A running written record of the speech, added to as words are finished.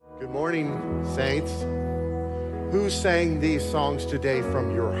Good morning, saints. Who sang these songs today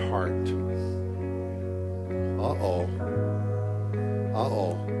from your heart?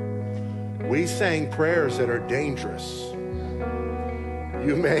 We sang prayers that are dangerous.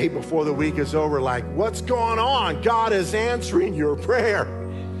 You may, before the week is over, like, what's going on? God is answering your prayer.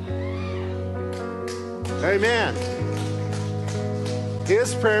 Amen.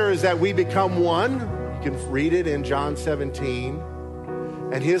 His prayer is that we become one. You can read it in John 17.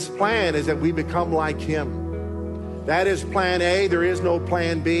 And his plan is that we become like him. That is plan A. There is no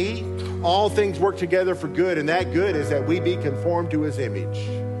plan B. All things work together for good, and that good is that we be conformed to his image.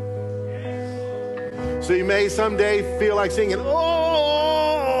 So you may someday feel like singing,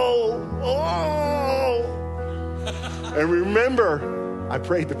 oh. And remember, I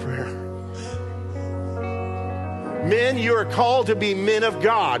prayed the prayer. Men, you are called to be men of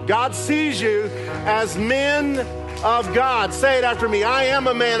God. God sees you as men of God. Say it after me. I am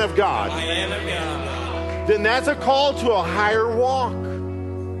a man of God. I am a man of God. Then that's a call to a higher walk.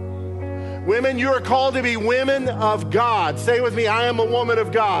 Women, you are called to be women of God. Say with me, I am a woman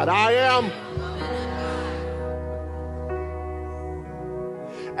of God. I am.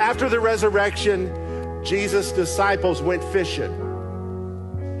 After the resurrection, Jesus' disciples went fishing.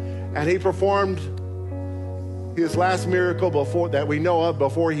 And he performed his last miracle before that we know of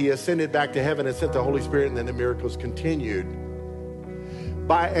before he ascended back to heaven and sent the Holy Spirit, and then the miracles continued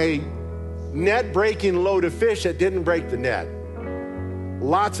by a net-breaking load of fish that didn't break the net.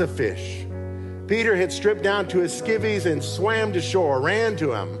 Lots of fish. Peter had stripped down to his skivvies and swam to shore, ran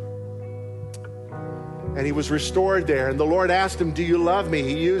to him, and he was restored there. And the Lord asked him, do you love me?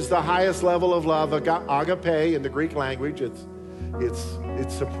 He used the highest level of love, agape in the Greek language. It's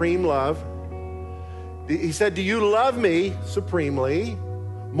supreme love. He said, do you love me supremely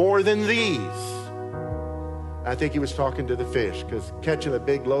more than these? I think he was talking to the fish, because catching a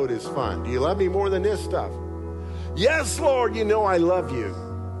big load is fun. Do you love me more than this stuff? Yes, Lord, you know I love you.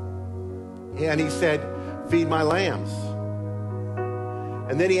 And he said, feed my lambs.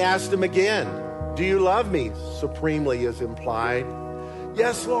 And then he asked him again, do you love me supremely is implied?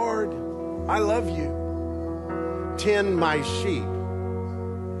 Yes, Lord, I love you. Tend my sheep.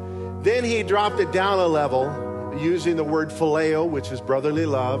 Then he dropped it down a level using the word phileo, which is brotherly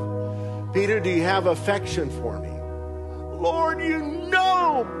love. Peter, do you have affection for me? Lord, you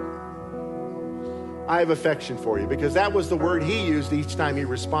know I have affection for you, because that was the word he used each time he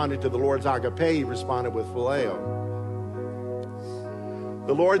responded to the Lord's agape. He responded with phileo.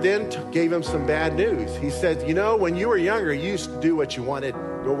 The Lord then gave him some bad news. He said, you know, when you were younger, you used to do what you wanted,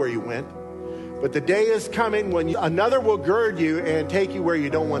 go where you went. But the day is coming when another will gird you and take you where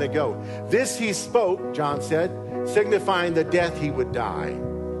you don't want to go. This he spoke, John said, signifying the death he would die.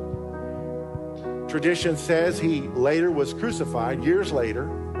 Tradition says he later was crucified, years later,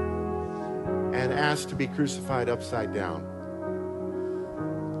 and asked to be crucified upside down.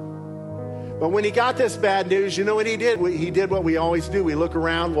 But when he got this bad news, you know what he did? He did what we always do. We look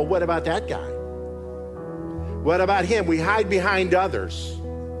around, well, what about that guy? What about him? We hide behind others.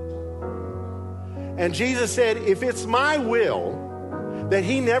 And Jesus said, if it's my will that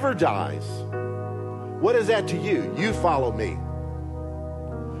he never dies, what is that to you? You follow me.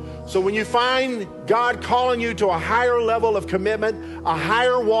 So when you find God calling you to a higher level of commitment, a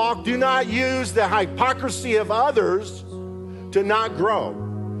higher walk, do not use the hypocrisy of others to not grow.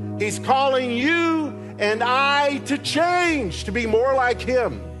 He's calling you and I to change, to be more like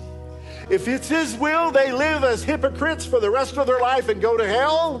him. If it's his will, they live as hypocrites for the rest of their life and go to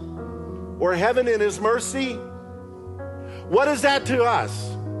hell, or heaven in his mercy. What is that to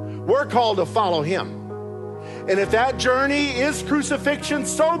us? We're called to follow him. And if that journey is crucifixion,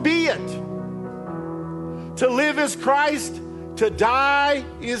 so be it. To live is Christ, to die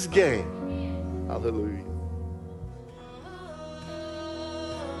is gain. Hallelujah.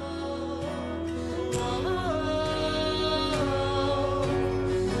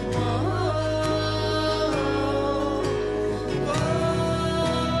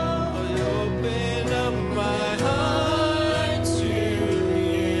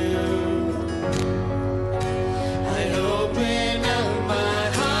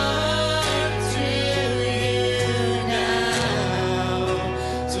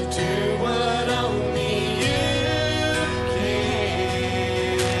 To do